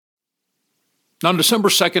On December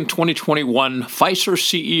 2nd, 2021, Pfizer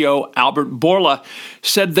CEO Albert Bourla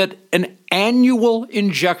said that an annual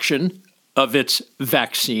injection of its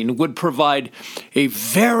vaccine would provide a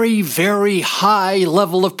very, very high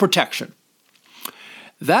level of protection.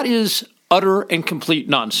 That is utter and complete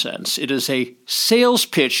nonsense. It is a sales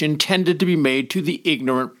pitch intended to be made to the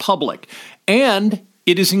ignorant public, and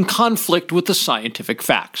it is in conflict with the scientific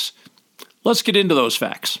facts. Let's get into those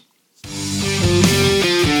facts.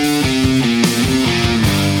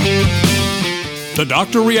 The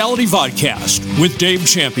Dr. Reality Vodcast with Dave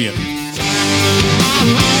Champion.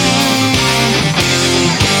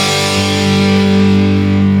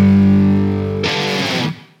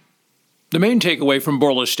 The main takeaway from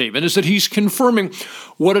Bourla's statement is that he's confirming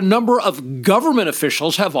what a number of government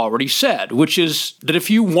officials have already said, which is that if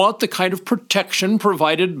you want the kind of protection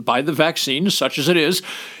provided by the vaccine, such as it is,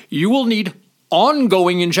 you will need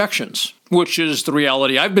ongoing injections, which is the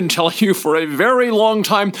reality I've been telling you for a very long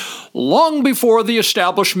time, long before the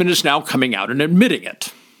establishment is now coming out and admitting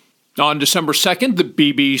it. On December 2nd, the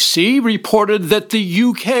BBC reported that the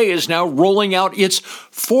UK is now rolling out its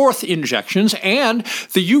fourth injections, and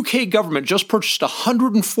the UK government just purchased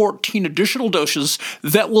 114 additional doses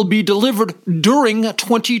that will be delivered during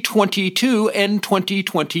 2022 and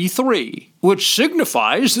 2023, which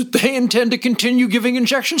signifies that they intend to continue giving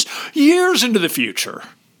injections years into the future.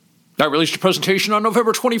 I released a presentation on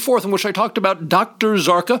November 24th in which I talked about Dr.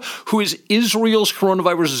 Zarka, who is Israel's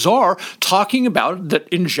coronavirus czar, talking about that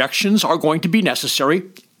injections are going to be necessary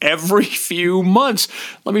every few months.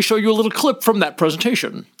 Let me show you a little clip from that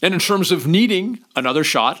presentation. And in terms of needing another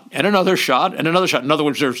shot and another shot and another shot, in other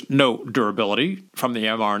words, there's no durability from the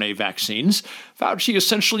mRNA vaccines, Fauci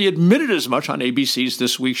essentially admitted as much on ABC's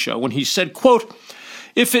This Week show when he said, quote,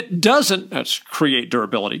 "If it doesn't," that's create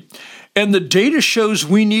durability, "and the data shows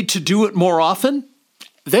we need to do it more often,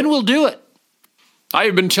 then we'll do it." I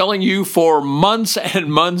have been telling you for months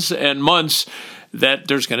and months and months that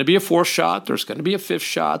there's going to be a fourth shot, there's going to be a fifth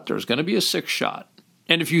shot, there's going to be a sixth shot.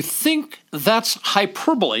 And if you think that's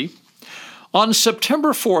hyperbole, on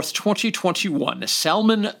September 4th, 2021,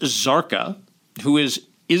 Salman Zarka, who is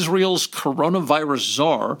Israel's coronavirus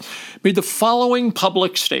czar, made the following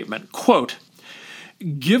public statement, quote,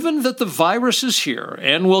 "Given that the virus is here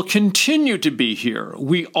and will continue to be here,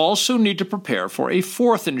 we also need to prepare for a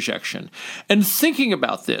fourth injection. And thinking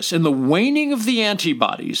about this, in the waning of the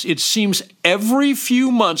antibodies, it seems every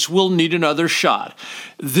few months we'll need another shot.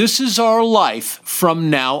 This is our life from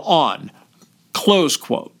now on." Close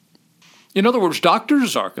quote. In other words, Dr.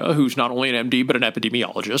 Zarka, who's not only an MD but an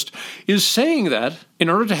epidemiologist, is saying that in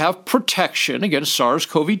order to have protection against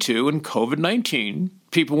SARS-CoV-2 and COVID-19,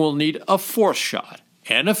 people will need a fourth shot,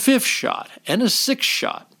 and a fifth shot, and a sixth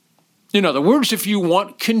shot. In other words, if you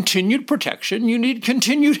want continued protection, you need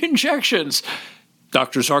continued injections.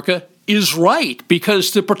 Dr. Zarka is right,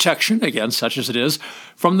 because the protection, again, such as it is,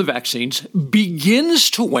 from the vaccines begins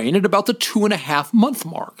to wane at about the 2.5-month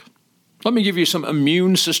mark. Let me give you some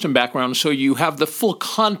immune system background so you have the full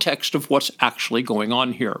context of what's actually going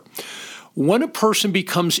on here. When a person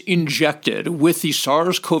becomes injected with the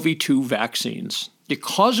SARS-CoV-2 vaccines, it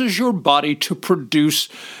causes your body to produce,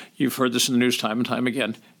 you've heard this in the news time and time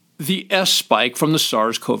again, the S spike from the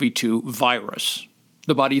SARS-CoV-2 virus.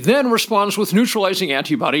 The body then responds with neutralizing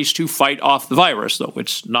antibodies to fight off the virus, though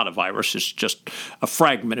it's not a virus, it's just a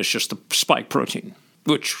fragment, it's just the spike protein,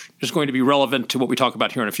 which is going to be relevant to what we talk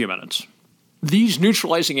about here in a few minutes. These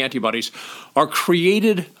neutralizing antibodies are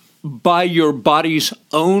created by your body's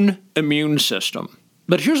own immune system.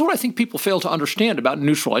 But here's what I think people fail to understand about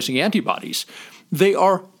neutralizing antibodies. They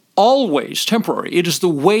are always temporary. It is the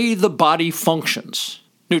way the body functions.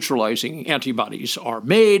 Neutralizing antibodies are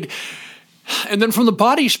made, and then from the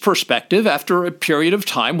body's perspective, after a period of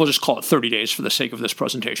time, we'll just call it 30 days for the sake of this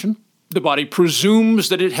presentation, the body presumes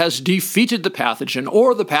that it has defeated the pathogen,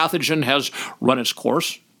 or the pathogen has run its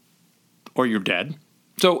course, or you're dead.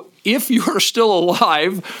 So if you're still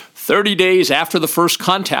alive 30 days after the first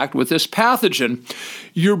contact with this pathogen,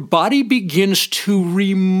 your body begins to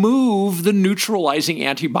remove the neutralizing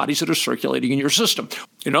antibodies that are circulating in your system.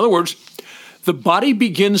 In other words, the body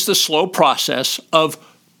begins the slow process of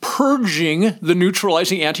purging the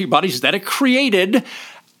neutralizing antibodies that it created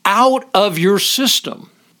out of your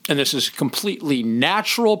system. And this is completely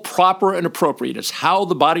natural, proper, and appropriate. It's how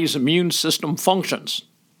the body's immune system functions.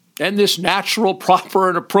 And this natural, proper,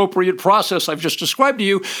 and appropriate process I've just described to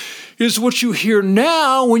you is what you hear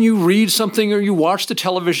now when you read something or you watch the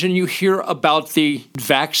television, you hear about the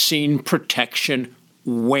vaccine protection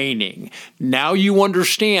waning. Now you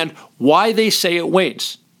understand why they say it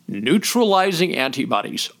wanes. neutralizing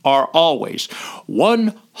antibodies are always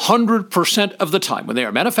 100% of the time, when they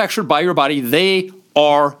are manufactured by your body, they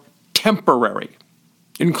are temporary.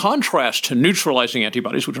 In contrast to neutralizing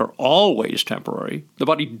antibodies, which are always temporary, the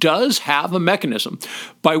body does have a mechanism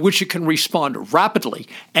by which it can respond rapidly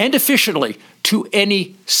and efficiently to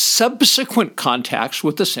any subsequent contacts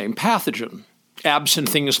with the same pathogen. Absent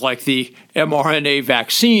things like the mRNA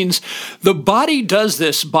vaccines, the body does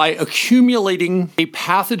this by accumulating a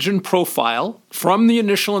pathogen profile from the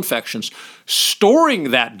initial infections, storing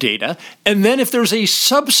that data, and then if there's a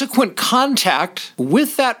subsequent contact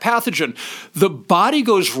with that pathogen, the body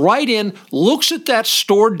goes right in, looks at that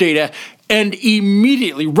stored data, and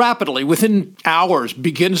immediately, rapidly, within hours,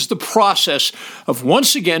 begins the process of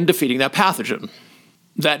once again defeating that pathogen.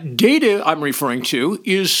 That data I'm referring to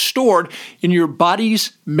is stored in your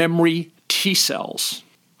body's memory T cells.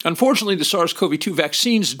 Unfortunately, the SARS-CoV-2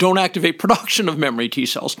 vaccines don't activate production of memory T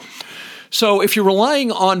cells. So if you're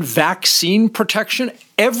relying on vaccine protection,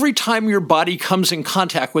 every time your body comes in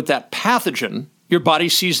contact with that pathogen, your body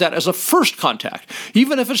sees that as a first contact.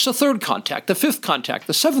 Even if it's the third contact, the fifth contact,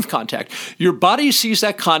 the seventh contact, your body sees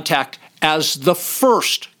that contact as the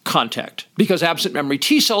first contact. Because absent memory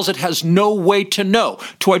T cells, it has no way to know,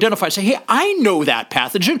 to identify, say, hey, I know that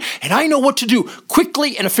pathogen, and I know what to do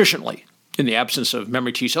quickly and efficiently. In the absence of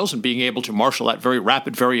memory T cells and being able to marshal that very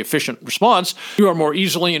rapid, very efficient response, you are more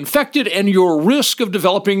easily infected, and your risk of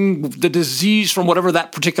developing the disease from whatever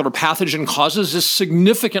that particular pathogen causes is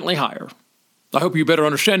significantly higher. I hope you better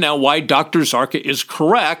understand now why Dr. Zarka is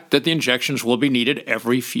correct that the injections will be needed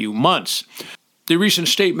every few months. The recent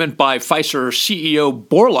statement by Pfizer CEO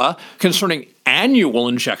Bourla concerning annual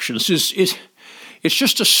injections is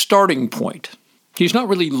just a starting point. He's not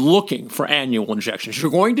really looking for annual injections.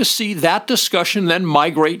 You're going to see that discussion then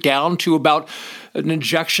migrate down to about an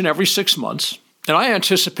injection every 6 months. And I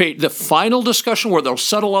anticipate the final discussion where they'll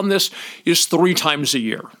settle on this is 3 times a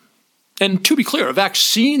year. And to be clear, a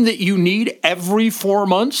vaccine that you need every 4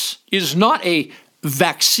 months is not a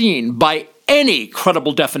vaccine by any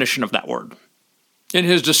credible definition of that word. In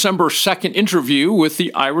his December 2nd interview with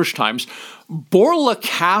the Irish Times, Bourla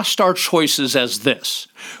cast our choices as this.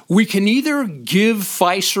 We can either give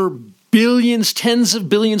Pfizer billions, tens of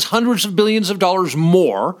billions, hundreds of billions of dollars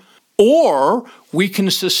more, or we can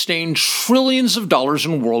sustain trillions of dollars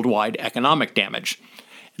in worldwide economic damage.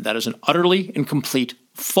 And that is an utterly and complete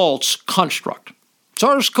false construct.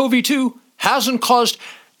 SARS-CoV-2 hasn't caused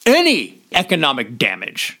any economic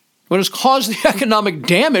damage. What has caused the economic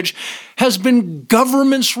damage has been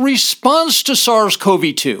government's response to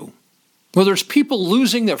SARS-CoV-2. Whether it's people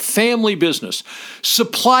losing their family business,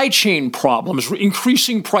 supply chain problems,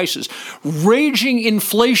 increasing prices, raging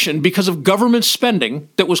inflation because of government spending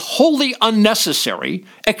that was wholly unnecessary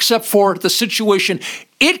except for the situation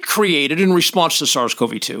it created in response to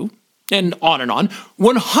SARS-CoV-2, and on,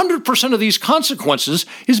 100% of these consequences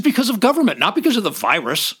is because of government, not because of the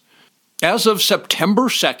virus. As of September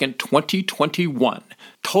 2nd, 2021,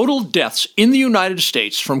 total deaths in the United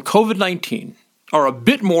States from COVID-19 are a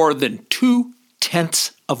bit more than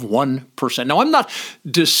 0.2%. Now, I'm not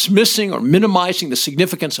dismissing or minimizing the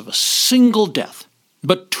significance of a single death,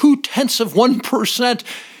 but 0.2%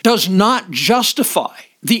 does not justify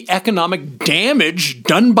the economic damage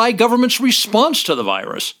done by government's response to the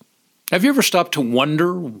virus. Have you ever stopped to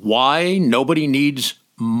wonder why nobody needs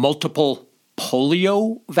multiple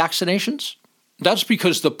polio vaccinations? That's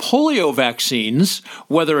because the polio vaccines,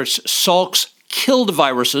 whether it's Salk's killed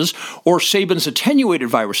viruses or Sabin's attenuated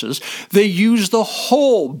viruses, they use the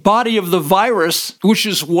whole body of the virus, which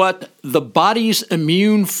is what the body's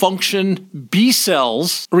immune function B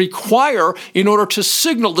cells require in order to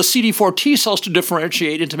signal the CD4 T cells to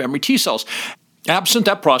differentiate into memory T cells. Absent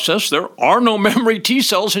that process, there are no memory T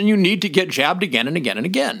cells, and you need to get jabbed again and again and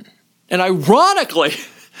again. And ironically,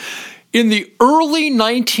 in the early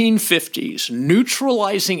 1950s,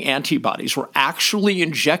 neutralizing antibodies were actually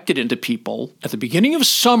injected into people at the beginning of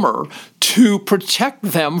summer to protect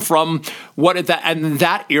them from what in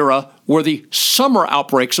that era were the summer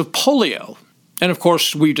outbreaks of polio. And of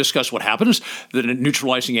course, we discussed what happens. The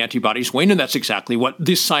neutralizing antibodies wane, and that's exactly what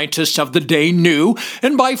the scientists of the day knew.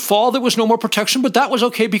 And by fall, there was no more protection, but that was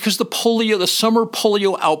okay because the summer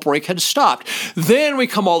polio outbreak had stopped. Then we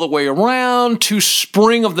come all the way around to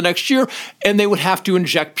spring of the next year, and they would have to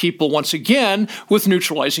inject people once again with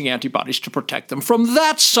neutralizing antibodies to protect them from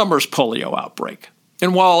that summer's polio outbreak.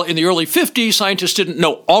 And while in the early 50s, scientists didn't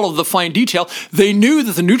know all of the fine detail, they knew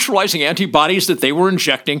that the neutralizing antibodies that they were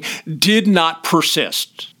injecting did not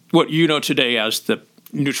persist. What you know today as the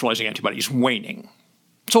neutralizing antibodies waning.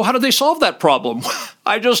 So how did they solve that problem?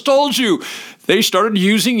 I just told you. They started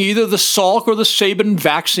using either the Salk or the Sabin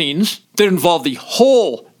vaccines that involved the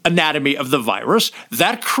whole anatomy of the virus.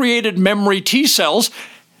 That created memory T cells,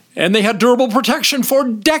 and they had durable protection for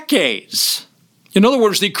decades. In other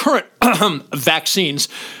words, the current vaccines,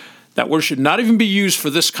 that word should not even be used for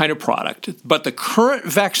this kind of product, but the current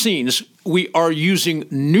vaccines, we are using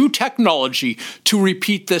new technology to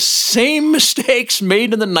repeat the same mistakes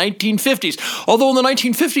made in the 1950s. Although in the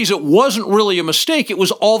 1950s, it wasn't really a mistake. It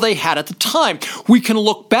was all they had at the time. We can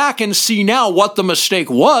look back and see now what the mistake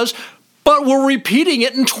was, but we're repeating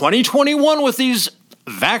it in 2021 with these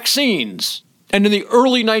vaccines. And in the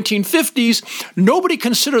early 1950s, nobody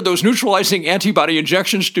considered those neutralizing antibody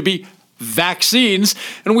injections to be vaccines,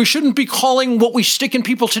 and we shouldn't be calling what we stick in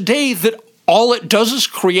people today that all it does is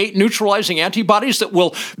create neutralizing antibodies that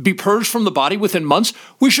will be purged from the body within months.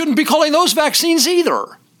 We shouldn't be calling those vaccines either.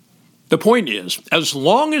 The point is, as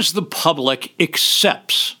long as the public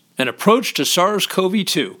accepts an approach to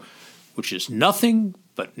SARS-CoV-2, which is nothing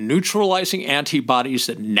but neutralizing antibodies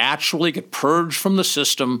that naturally get purged from the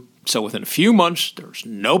system, so within a few months, there's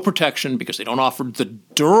no protection because they don't offer the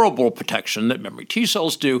durable protection that memory T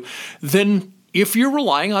cells do, then if you're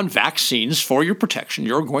relying on vaccines for your protection,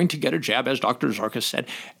 you're going to get a jab, as Dr. Zarka said,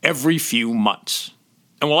 every few months.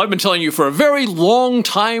 And while I've been telling you for a very long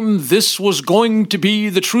time this was going to be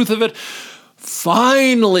the truth of it,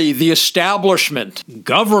 finally the establishment,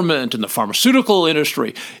 government, and the pharmaceutical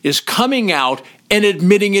industry is coming out and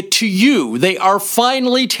admitting it to you. They are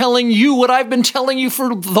finally telling you what I've been telling you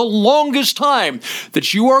for the longest time,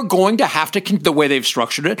 that you are going to have to, the way they've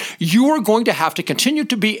structured it, you are going to have to continue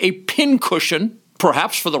to be a pincushion,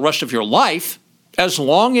 perhaps for the rest of your life, as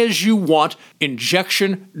long as you want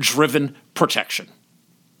injection-driven protection.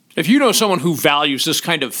 If you know someone who values this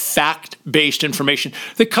kind of fact-based information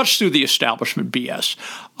that cuts through the establishment BS,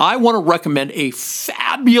 I want to recommend a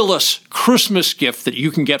fabulous Christmas gift that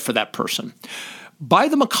you can get for that person. Buy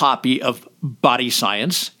them a copy of Body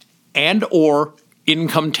Science and or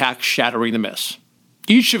Income Tax Shattering the Myths.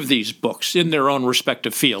 Each of these books in their own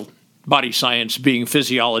respective field, Body Science being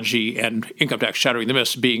physiology and Income Tax Shattering the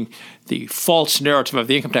Myths being the false narrative of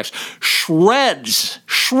the income tax, shreds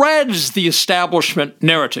the establishment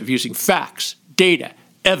narrative using facts, data,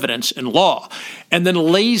 evidence, and law, and then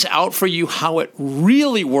lays out for you how it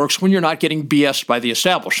really works when you're not getting BS'd by the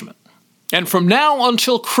establishment. And from now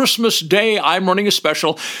until Christmas Day, I'm running a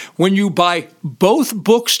special. When you buy both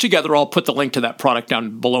books together, I'll put the link to that product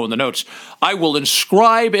down below in the notes, I will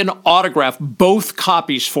inscribe and autograph both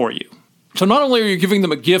copies for you. So not only are you giving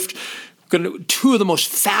them a gift, two of the most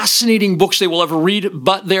fascinating books they will ever read,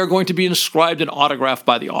 but they are going to be inscribed and autographed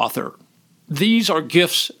by the author. These are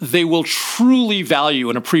gifts they will truly value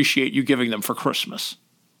and appreciate you giving them for Christmas.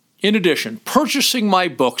 In addition, purchasing my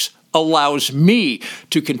books allows me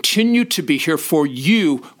to continue to be here for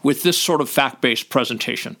you with this sort of fact-based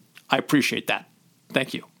presentation. I appreciate that.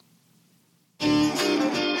 Thank you.